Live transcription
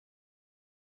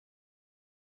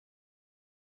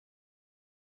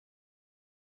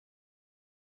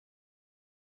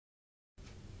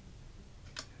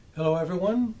Hello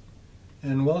everyone,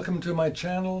 and welcome to my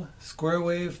channel,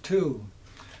 Squarewave 2.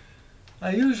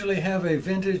 I usually have a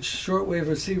vintage shortwave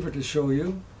receiver to show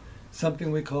you,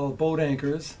 something we call boat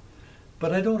anchors,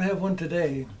 but I don't have one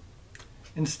today.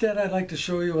 Instead, I'd like to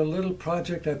show you a little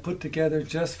project I put together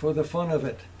just for the fun of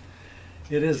it.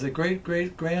 It is the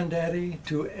great-great-granddaddy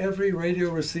to every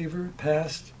radio receiver,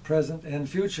 past, present, and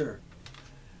future.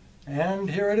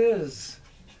 And here it is.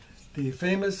 The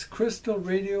famous Crystal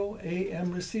Radio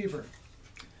AM receiver.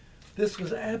 This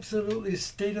was absolutely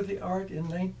state-of-the-art in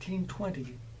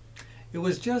 1920. It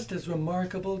was just as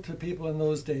remarkable to people in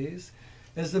those days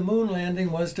as the moon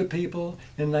landing was to people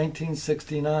in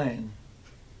 1969.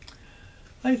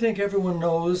 I think everyone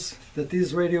knows that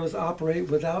these radios operate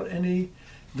without any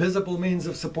visible means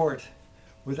of support,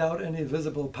 without any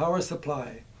visible power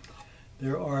supply.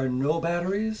 There are no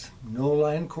batteries, no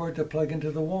line cord to plug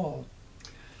into the wall.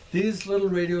 These little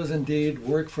radios indeed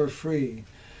work for free,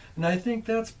 and I think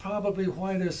that's probably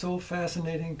why they're so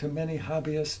fascinating to many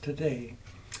hobbyists today.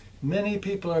 Many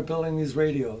people are building these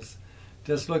radios.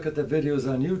 Just look at the videos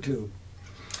on YouTube.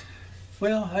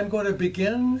 Well, I'm going to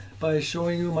begin by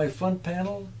showing you my front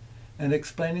panel and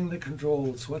explaining the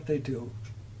controls, what they do.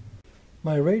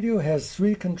 My radio has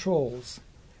three controls: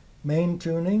 main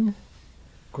tuning,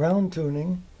 ground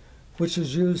tuning, which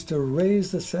is used to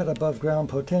raise the set above ground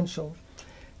potential,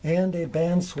 and a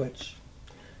band switch.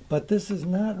 But this is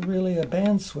not really a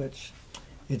band switch.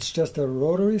 It's just a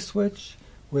rotary switch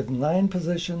with 9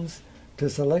 positions to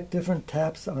select different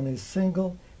taps on a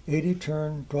single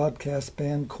 80-turn broadcast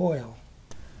band coil.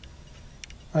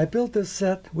 I built this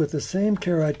set with the same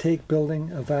care I take building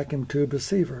a vacuum tube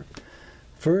receiver.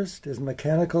 First is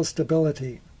mechanical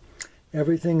stability.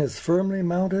 Everything is firmly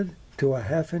mounted to a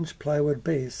 1/2-inch plywood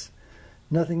base.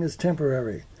 Nothing is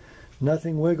temporary.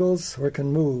 Nothing wiggles or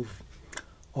can move.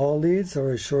 All leads are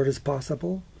as short as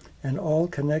possible, and all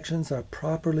connections are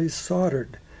properly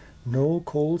soldered. No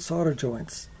cold solder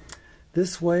joints.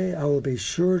 This way I will be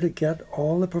sure to get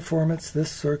all the performance this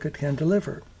circuit can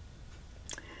deliver.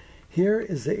 Here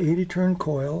is the 80-turn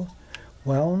coil,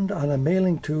 wound on a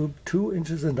mailing tube 2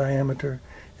 inches in diameter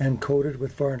and coated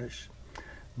with varnish.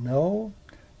 No,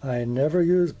 I never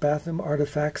use bathroom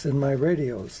artifacts in my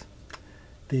radios.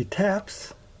 The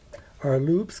taps are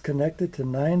loops connected to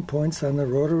 9 points on the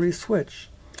rotary switch.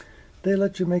 They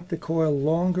let you make the coil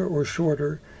longer or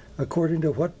shorter according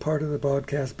to what part of the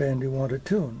broadcast band you want to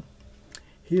tune.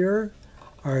 Here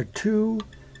are 2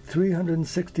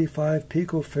 365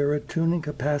 picofarad tuning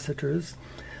capacitors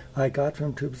I got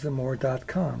from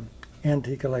tubesandmore.com,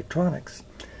 Antique Electronics.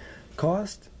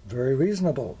 Cost, very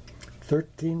reasonable,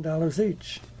 $13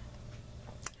 each.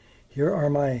 Here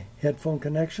are my headphone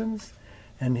connections,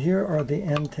 and here are the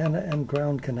antenna and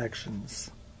ground connections.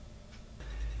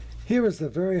 Here is the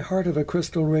very heart of a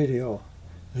crystal radio,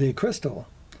 the crystal.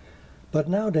 But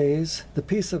nowadays, the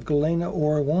piece of galena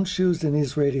ore once used in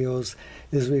these radios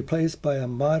is replaced by a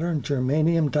modern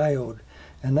germanium diode,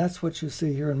 and that's what you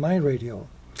see here in my radio.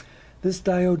 This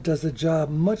diode does the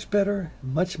job much better,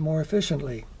 much more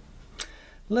efficiently.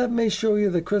 Let me show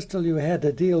you the crystal you had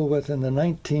to deal with in the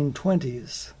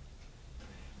 1920s.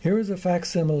 Here is a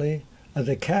facsimile of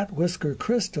the cat whisker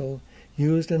crystal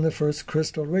used in the first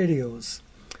crystal radios.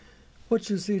 What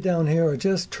you see down here are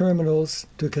just terminals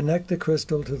to connect the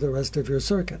crystal to the rest of your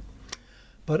circuit.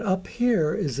 But up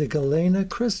here is the galena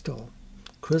crystal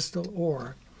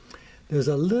ore. There's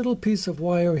a little piece of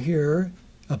wire here,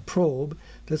 a probe,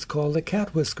 that's called a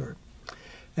cat whisker.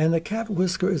 And the cat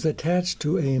whisker is attached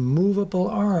to a movable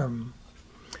arm.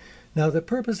 Now the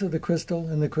purpose of the crystal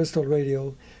in the crystal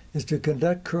radio is to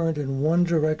conduct current in one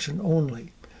direction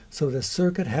only, so the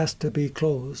circuit has to be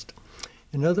closed.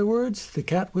 In other words, the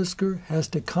cat whisker has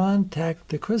to contact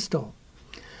the crystal.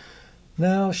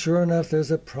 Now, sure enough,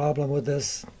 there's a problem with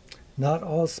this. Not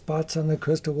all spots on the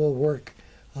crystal will work.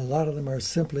 A lot of them are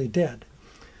simply dead.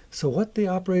 So what the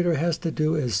operator has to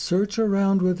do is search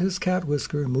around with his cat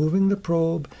whisker, moving the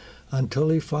probe until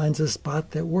he finds a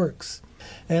spot that works.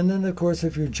 And then, of course,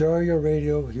 if you jar your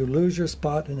radio, you lose your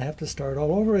spot and have to start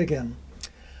all over again.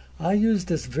 I used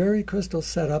this very crystal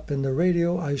setup in the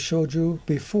radio I showed you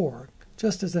before,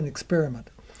 just as an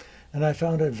experiment, and I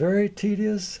found it very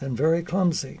tedious and very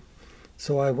clumsy.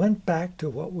 So I went back to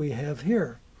what we have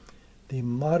here, the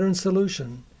modern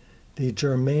solution, the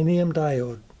germanium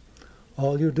diode.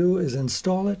 All you do is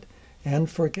install it and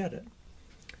forget it.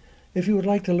 If you would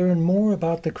like to learn more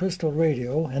about the crystal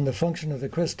radio and the function of the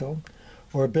crystal,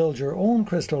 or build your own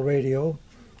crystal radio,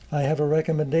 I have a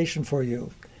recommendation for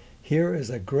you. Here is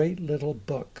a great little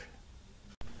book.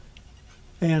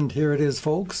 And here it is,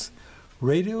 folks.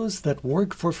 Radios That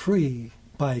Work for Free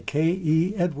by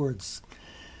K.E. Edwards.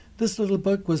 This little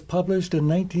book was published in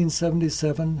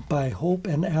 1977 by Hope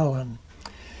and Allen.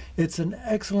 It's an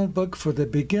excellent book for the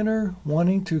beginner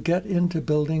wanting to get into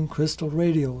building crystal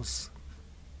radios.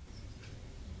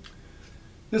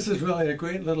 This is really a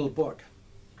great little book.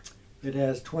 It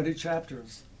has 20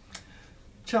 chapters.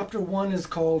 Chapter 1 is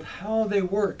called How They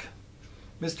Work.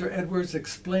 Mr. Edwards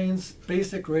explains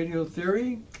basic radio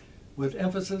theory with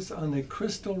emphasis on the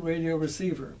crystal radio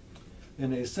receiver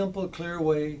in a simple, clear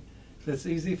way that's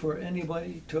easy for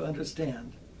anybody to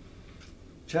understand.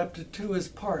 Chapter 2 is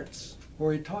parts,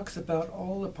 where he talks about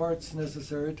all the parts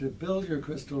necessary to build your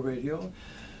crystal radio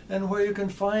and where you can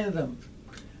find them.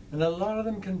 And a lot of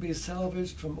them can be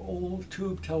salvaged from old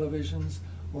tube televisions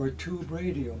or tube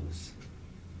radios.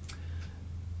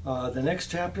 The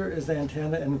next chapter is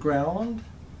antenna and ground,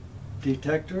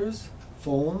 detectors,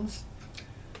 phones.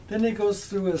 Then he goes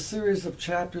through a series of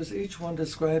chapters, each one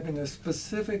describing a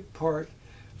specific part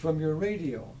from your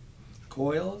radio.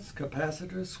 Coils,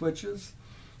 capacitors, switches,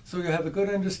 so you have a good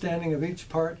understanding of each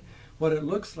part, what it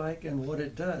looks like and what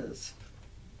it does.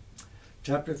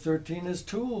 Chapter 13 is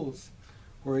tools,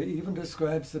 where he even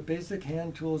describes the basic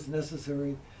hand tools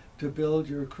necessary to build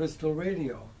your crystal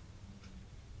radio.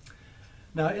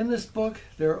 Now in this book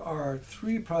there are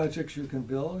 3 projects you can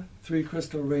build, 3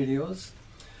 crystal radios.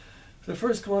 The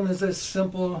first one is a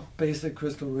simple basic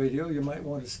crystal radio you might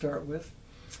want to start with.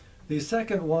 The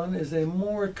second one is a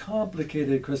more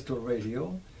complicated crystal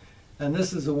radio, and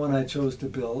this is the one I chose to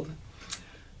build.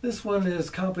 This one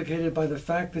is complicated by the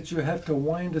fact that you have to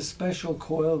wind a special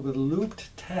coil with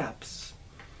looped taps.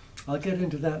 I'll get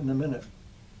into that in a minute.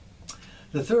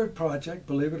 The third project,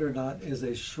 believe it or not, is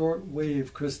a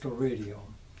short-wave crystal radio.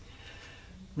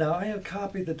 Now I have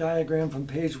copied the diagram from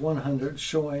page 100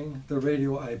 showing the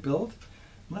radio I built,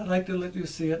 and I'd like to let you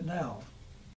see it now.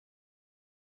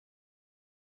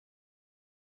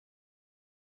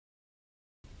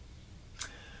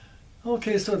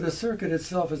 Okay, so the circuit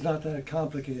itself is not that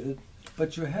complicated,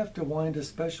 but you have to wind a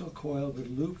special coil with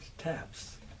looped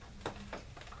taps.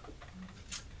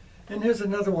 And here's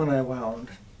another one I wound.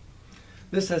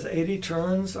 This has 80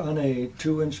 turns on a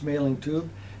 2-inch mailing tube,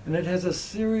 and it has a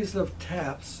series of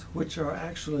taps, which are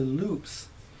actually loops.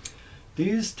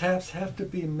 These taps have to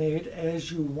be made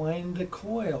as you wind the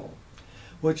coil,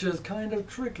 which is kind of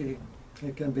tricky.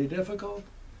 It can be difficult,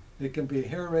 it can be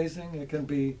hair-raising, it can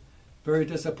be very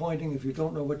disappointing if you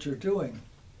don't know what you're doing.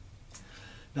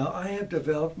 Now I have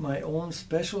developed my own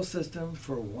special system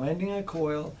for winding a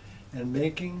coil and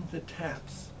making the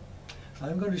taps.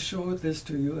 I'm going to show this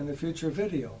to you in a future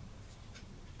video.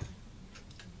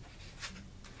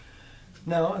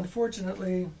 Now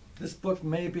unfortunately this book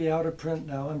may be out of print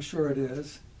now, I'm sure it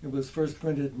is. It was first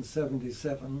printed in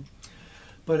 '77,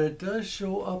 but it does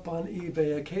show up on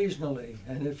eBay occasionally,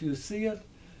 and if you see it,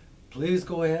 please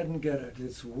go ahead and get it.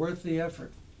 It's worth the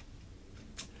effort.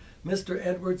 Mr.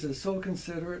 Edwards is so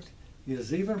considerate, he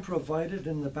has even provided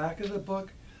in the back of the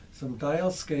book some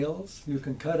dial scales you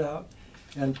can cut out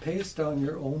and paste on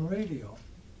your own radio.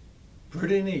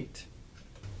 Pretty neat.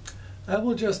 I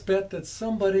will just bet that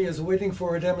somebody is waiting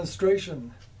for a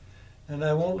demonstration, and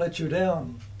I won't let you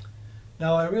down.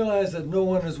 Now I realize that no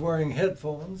one is wearing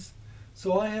headphones,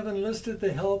 so I have enlisted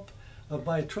the help of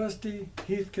my trusty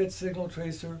Heathkit signal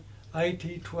tracer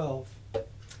IT12.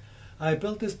 I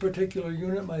built this particular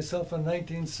unit myself in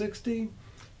 1960,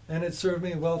 and it served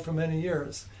me well for many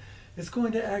years. It's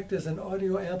going to act as an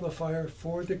audio amplifier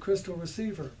for the crystal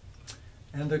receiver,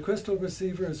 and the crystal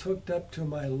receiver is hooked up to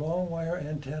my long wire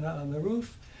antenna on the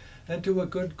roof and to a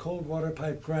good cold water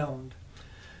pipe ground.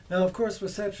 Now of course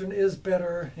reception is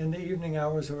better in the evening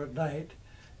hours or at night,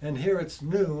 and here it's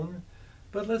noon,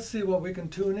 but let's see what we can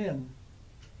tune in.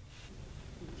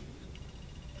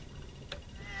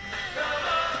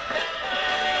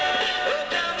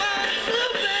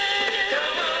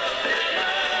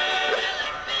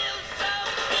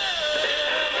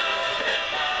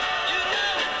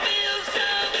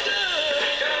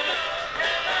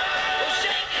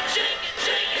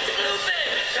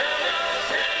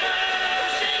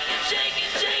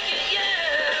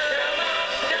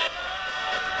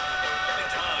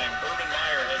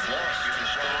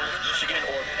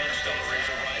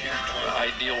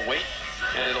 Ideal weight,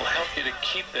 and it'll help you to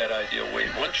keep that ideal weight.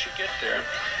 Once you get there,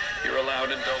 you're allowed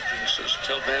indulgences.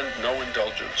 Till then, no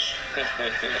indulgence.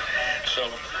 So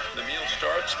the meal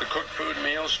starts, the cooked food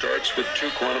meal starts with 2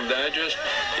 quantum digest.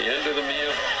 At the end of the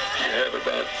meal, you have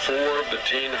about 4 of the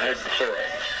betaine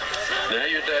hydrochloride. Now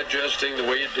you're digesting the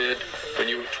way you did when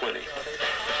you were 20.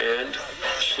 And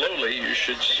slowly, you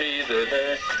should see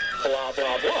that blah,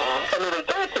 blah, blah. And then we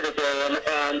go to the game,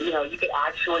 and, you know, you could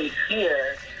actually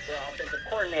hear the offensive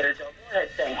coordinator, Joe Moorhead,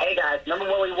 saying, hey, guys, remember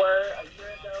where we were a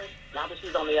year ago? Now that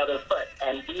she's on the other foot,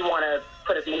 and we want to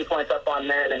put as many points up on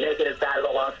them and make it as bad of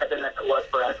a loss as it was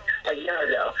for us a year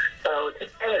ago. So to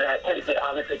say that, Tennessee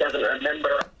obviously doesn't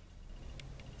remember.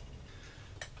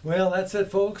 Well, that's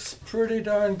it, folks. Pretty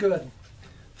darn good.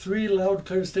 3 loud,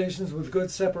 clear stations with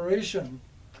good separation.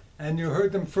 And you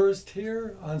heard them first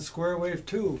here on Square Wave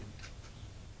 2.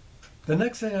 The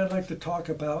next thing I'd like to talk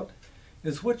about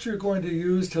is what you're going to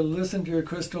use to listen to your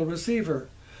crystal receiver.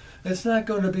 It's not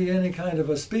going to be any kind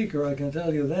of a speaker, I can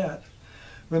tell you that.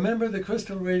 Remember, the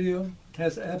crystal radio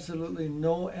has absolutely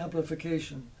no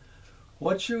amplification.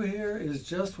 What you hear is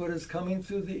just what is coming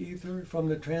through the ether from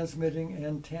the transmitting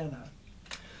antenna.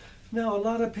 Now, a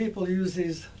lot of people use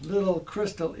these little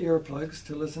crystal earplugs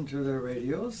to listen to their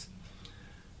radios,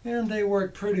 and they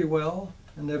work pretty well,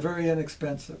 and they're very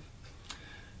inexpensive.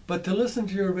 But to listen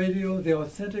to your radio the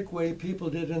authentic way people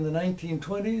did in the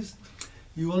 1920s,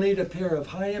 you will need a pair of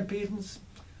high impedance,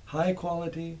 high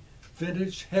quality,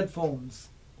 vintage headphones,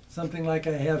 something like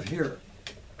I have here.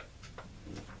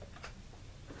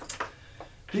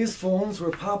 These phones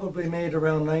were probably made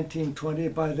around 1920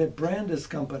 by the Brandes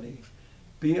Company,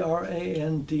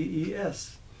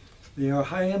 B-R-A-N-D-E-S. They are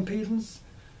high impedance,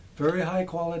 very high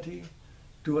quality,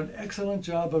 do an excellent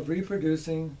job of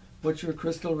reproducing what your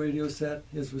crystal radio set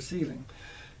is receiving.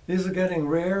 These are getting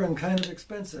rare and kind of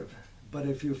expensive, but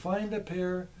if you find a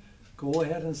pair, go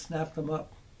ahead and snap them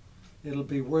up. It'll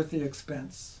be worth the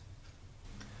expense.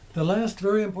 The last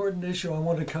very important issue I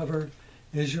want to cover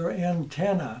is your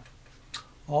antenna.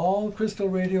 All crystal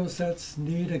radio sets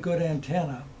need a good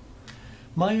antenna.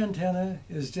 My antenna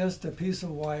is just a piece of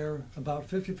wire about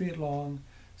 50 feet long,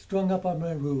 strung up on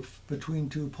my roof between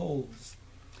 2 poles.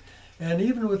 And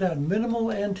even with that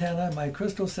minimal antenna, my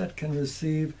crystal set can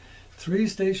receive 3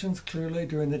 stations clearly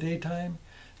during the daytime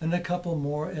and a couple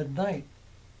more at night.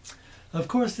 Of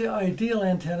course, the ideal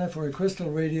antenna for a crystal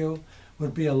radio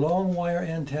would be a long wire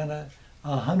antenna,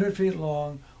 100 feet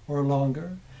long or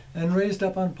longer, and raised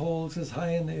up on poles as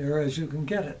high in the air as you can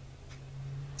get it.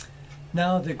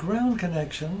 Now, the ground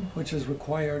connection, which is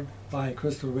required by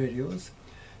crystal radios,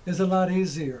 is a lot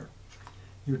easier.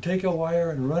 You take a wire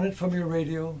and run it from your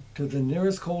radio to the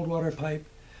nearest cold water pipe,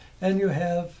 and you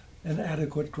have an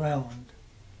adequate ground.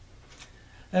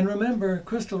 And remember,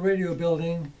 crystal radio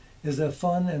building is a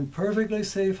fun and perfectly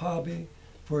safe hobby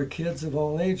for kids of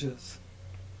all ages.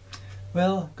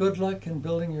 Well, good luck in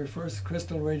building your first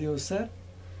crystal radio set.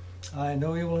 I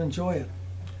know you will enjoy it.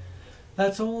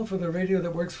 That's all for the radio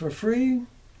that works for free.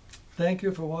 Thank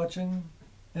you for watching,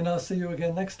 and I'll see you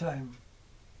again next time.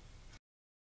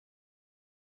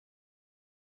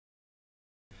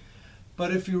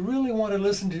 But if you really want to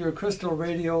listen to your crystal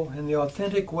radio in the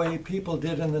authentic way people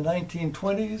did in the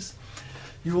 1920s,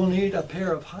 you will need a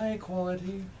pair of high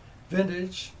quality,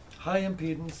 vintage, high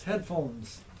impedance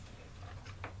headphones.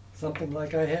 Something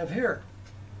like I have here.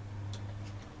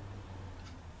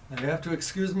 Now you have to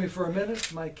excuse me for a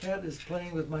minute. My cat is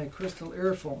playing with my crystal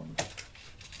earphone.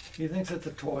 He thinks it's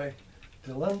a toy.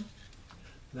 Dylan,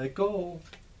 let go.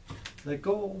 Let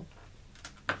go.